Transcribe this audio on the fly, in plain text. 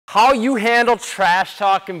How you handle trash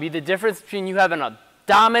talk can be the difference between you having a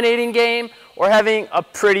dominating game or having a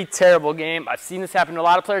pretty terrible game. I've seen this happen to a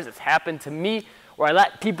lot of players. It's happened to me where I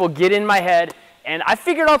let people get in my head, and I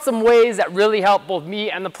figured out some ways that really help both me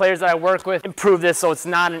and the players that I work with improve this so it's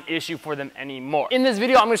not an issue for them anymore. In this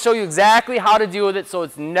video, I'm going to show you exactly how to deal with it so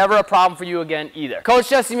it's never a problem for you again either. Coach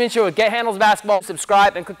Jesse Muench with Get Handles Basketball.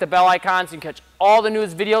 Subscribe and click the bell icon so you can catch all the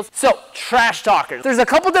newest videos. So, trash talkers. There's a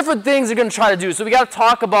couple different things they're going to try to do. So we got to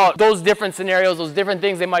talk about those different scenarios, those different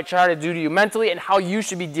things they might try to do to you mentally and how you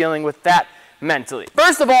should be dealing with that mentally.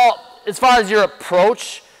 First of all, as far as your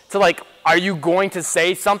approach to like, are you going to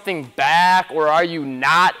say something back or are you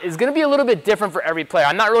not, is going to be a little bit different for every player.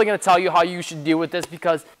 I'm not really going to tell you how you should deal with this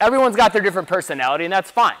because everyone's got their different personality and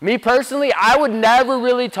that's fine. Me personally, I would never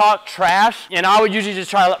really talk trash and I would usually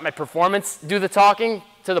just try to let my performance do the talking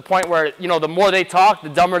to the point where, you know, the more they talk, the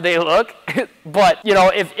dumber they look. But, you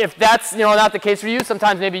know, if that's, you know, not the case for you,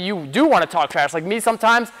 sometimes maybe you do want to talk trash. Like me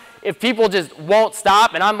sometimes, if people just won't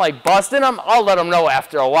stop and I'm like busting them, I'll let them know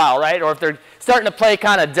after a while, right? Or if they're starting to play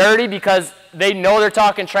kind of dirty because they know they're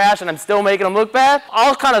talking trash and I'm still making them look bad,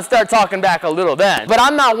 I'll kind of start talking back a little then. But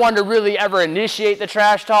I'm not one to really ever initiate the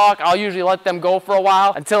trash talk. I'll usually let them go for a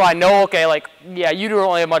while until I know, okay, like, yeah, you don't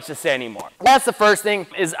really have much to say anymore. That's the first thing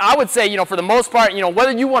is I would say, you know, for the most part, you know,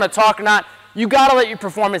 whether you want to talk or not, you got to let your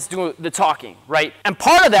performance do the talking, right? And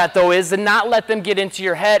part of that, though, is to not let them get into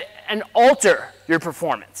your head and alter your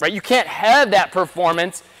performance, right? You can't have that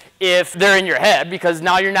performance if they're in your head because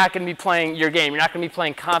now you're not going to be playing your game. You're not going to be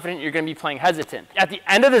playing confident. You're going to be playing hesitant. At the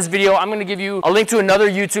end of this video, I'm going to give you a link to another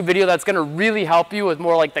YouTube video that's going to really help you with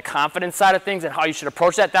more like the confidence side of things and how you should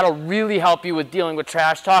approach that. That'll really help you with dealing with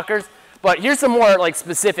trash talkers. But here's some more like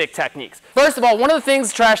specific techniques. First of all, one of the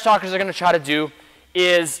things trash talkers are going to try to do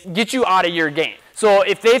is get you out of your game. So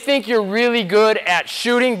if they think you're really good at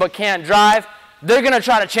shooting but can't drive, they're going to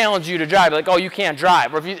try to challenge you to drive, like, oh, you can't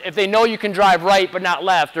drive. Or if they know you can drive right but not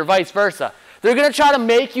left, or vice versa. They're going to try to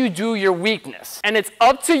make you do your weakness. And it's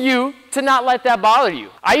up to you to not let that bother you.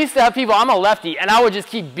 I used to have people, I'm a lefty, and I would just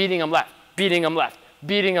keep beating them left, beating them left,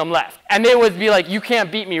 beating them left. And they would be like, you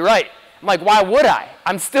can't beat me right. I'm like, why would I?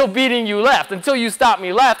 I'm still beating you left. Until you stop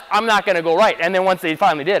me left, I'm not going to go right. And then once they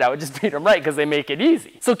finally did, I would just beat them right because they make it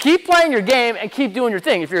easy. So keep playing your game and keep doing your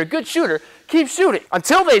thing. If you're a good shooter, keep shooting.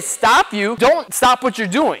 Until they stop you, don't stop what you're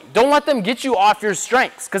doing. Don't let them get you off your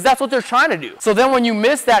strengths because that's what they're trying to do. So then when you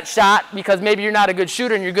miss that shot because maybe you're not a good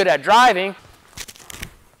shooter and you're good at driving,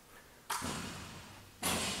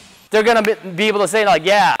 they're going to be able to say like,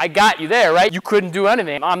 yeah, I got you there, right? You couldn't do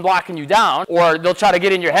anything. I'm blocking you down. Or they'll try to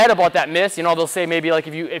get in your head about that miss. You know, they'll say maybe like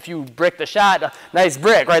if you brick the shot, nice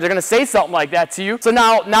brick, right? They're going to say something like that to you. So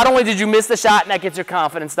now, not only did you miss the shot and that gets your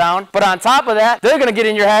confidence down, but on top of that, they're going to get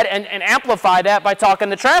in your head and amplify that by talking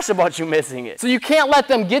the trash about you missing it. So you can't let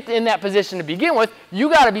them get in that position to begin with. You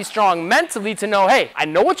got to be strong mentally to know, hey, I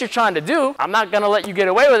know what you're trying to do. I'm not going to let you get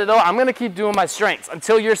away with it though. I'm going to keep doing my strengths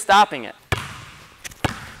until you're stopping it.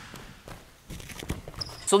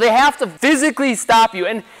 So they have to physically stop you.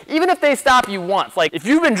 And even if they stop you once, like if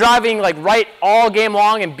you've been driving like right all game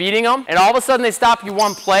long and beating them, and all of a sudden they stop you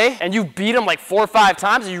one play and you beat them like 4 or 5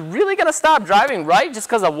 times, are you really going to stop driving right just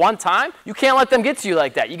because of one time? You can't let them get to you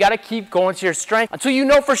like that. You got to keep going to your strength until you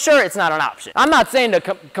know for sure it's not an option. I'm not saying to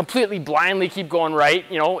completely blindly keep going right.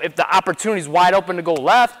 You know, if the opportunity's wide open to go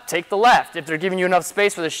left, take the left. If they're giving you enough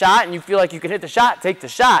space for the shot and you feel like you can hit the shot, take the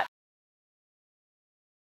shot.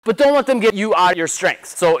 But don't let them get you out of your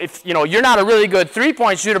strengths. So if you know you're not a really good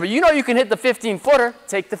three-point shooter, but you know you can hit the 15-footer,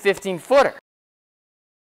 take the 15-footer.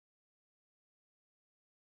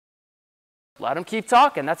 Let them keep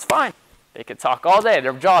talking, that's fine. They could talk all day,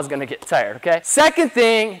 their jaw's gonna get tired, okay? Second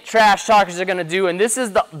thing trash talkers are gonna do, and this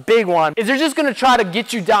is the big one, is they're just gonna try to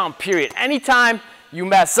get you down, period. Anytime you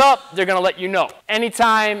mess up, they're going to let you know.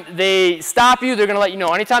 Anytime they stop you, they're going to let you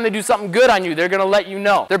know. Anytime they do something good on you, they're going to let you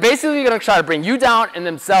know. They're basically going to try to bring you down and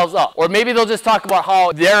themselves up. Or maybe they'll just talk about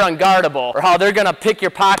how they're unguardable or how they're going to pick your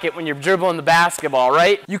pocket when you're dribbling the basketball,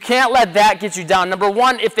 right? You can't let that get you down. Number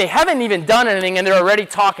one, if they haven't even done anything and they're already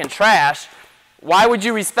talking trash, why would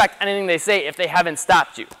you respect anything they say if they haven't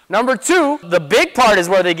stopped you? Number two, the big part is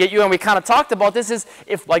where they get you, and we kind of talked about this, is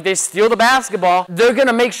if like they steal the basketball, they're going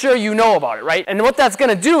to make sure you know about it, right? And what that's going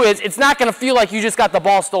to do is it's not going to feel like you just got the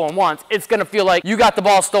ball stolen once. It's going to feel like you got the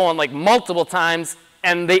ball stolen like multiple times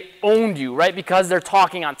and they owned you, right? Because they're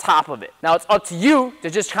talking on top of it. Now it's up to you to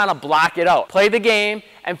just kind of block it out. Play the game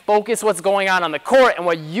and focus what's going on the court and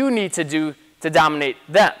what you need to do to dominate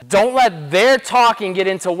them. Don't let their talking get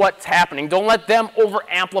into what's happening. Don't let them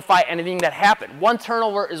over-amplify anything that happened. One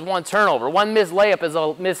turnover is one turnover. One missed layup is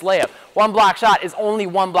a missed layup. One block shot is only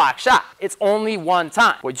one block shot. It's only one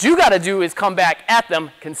time. What you got to do is come back at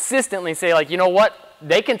them consistently and say, like, you know what?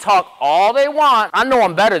 They can talk all they want. I know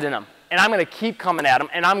I'm better than them. And I'm going to keep coming at them,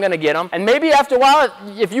 and I'm going to get them. And maybe after a while,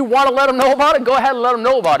 if you want to let them know about it, go ahead and let them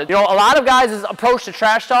know about it. You know, a lot of guys' approach to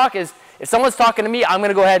trash talk is, if someone's talking to me, I'm going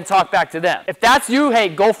to go ahead and talk back to them. If that's you, hey,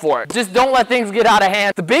 go for it. Just don't let things get out of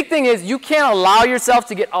hand. The big thing is you can't allow yourself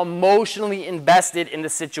to get emotionally invested in the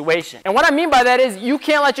situation. And what I mean by that is you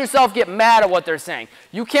can't let yourself get mad at what they're saying.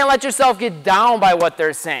 You can't let yourself get down by what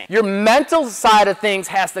they're saying. Your mental side of things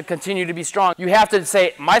has to continue to be strong. You have to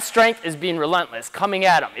say, my strength is being relentless, coming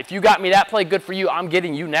at them. If you got me that play, good for you. I'm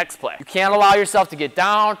getting you next play. You can't allow yourself to get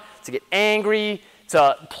down, to get angry,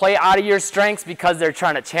 to play out of your strengths because they're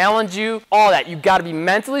trying to challenge you, all that. You've got to be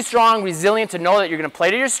mentally strong, resilient, to know that you're going to play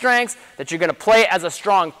to your strengths, that you're going to play as a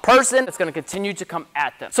strong person that's going to continue to come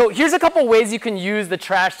at them. So here's a couple ways you can use the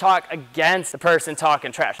trash talk against the person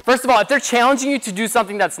talking trash. First of all, if they're challenging you to do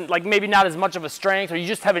something that's like maybe not as much of a strength, or you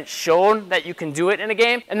just haven't shown that you can do it in a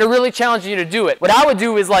game, and they're really challenging you to do it, what I would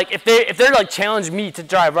do is, like, if they're like challenge me to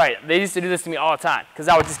drive right, they used to do this to me all the time, because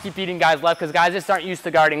I would just keep beating guys left, because guys just aren't used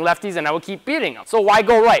to guarding lefties, and I would keep beating them. So why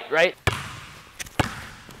go right, right?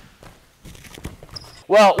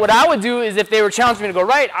 Well, what I would do is, if they were challenging me to go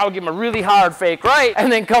right, I would give them a really hard fake right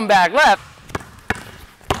and then come back left.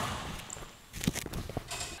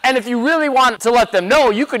 And if you really want to let them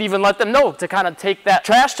know, you could even let them know to kind of take that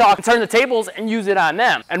trash talk and turn the tables and use it on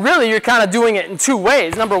them. And really, you're kind of doing it in two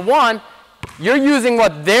ways. Number one, you're using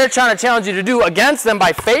what they're trying to challenge you to do against them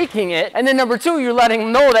by faking it. And then number two, you're letting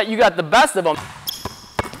them know that you got the best of them.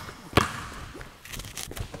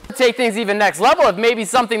 Take things even next level. If maybe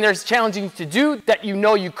something they're challenging you to do that you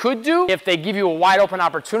know you could do, if they give you a wide open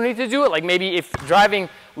opportunity to do it, like maybe if driving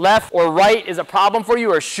left or right is a problem for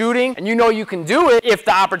you, or shooting, and you know you can do it, if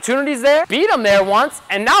the opportunity's there, beat them there once,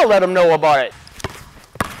 and now let them know about it.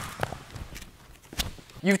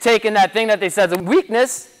 You've taken that thing that they said is a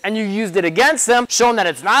weakness, and you used it against them, shown that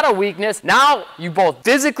it's not a weakness. Now you both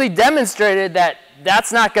physically demonstrated that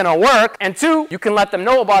that's not going to work. And two, you can let them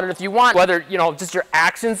know about it if you want, whether, you know, just your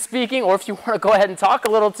actions speaking, or if you want to go ahead and talk a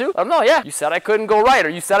little too. Let them know, yeah, you said I couldn't go right, or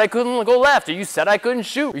you said I couldn't go left, or you said I couldn't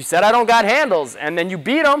shoot, or you said I don't got handles, and then you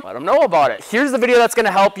beat them. Let them know about it. Here's the video that's going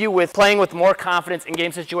to help you with playing with more confidence in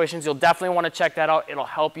game situations. You'll definitely want to check that out. It'll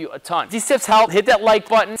help you a ton. If these tips help, hit that like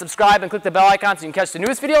button, subscribe, and click the bell icon so you can catch the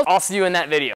newest videos. I'll see you in that video.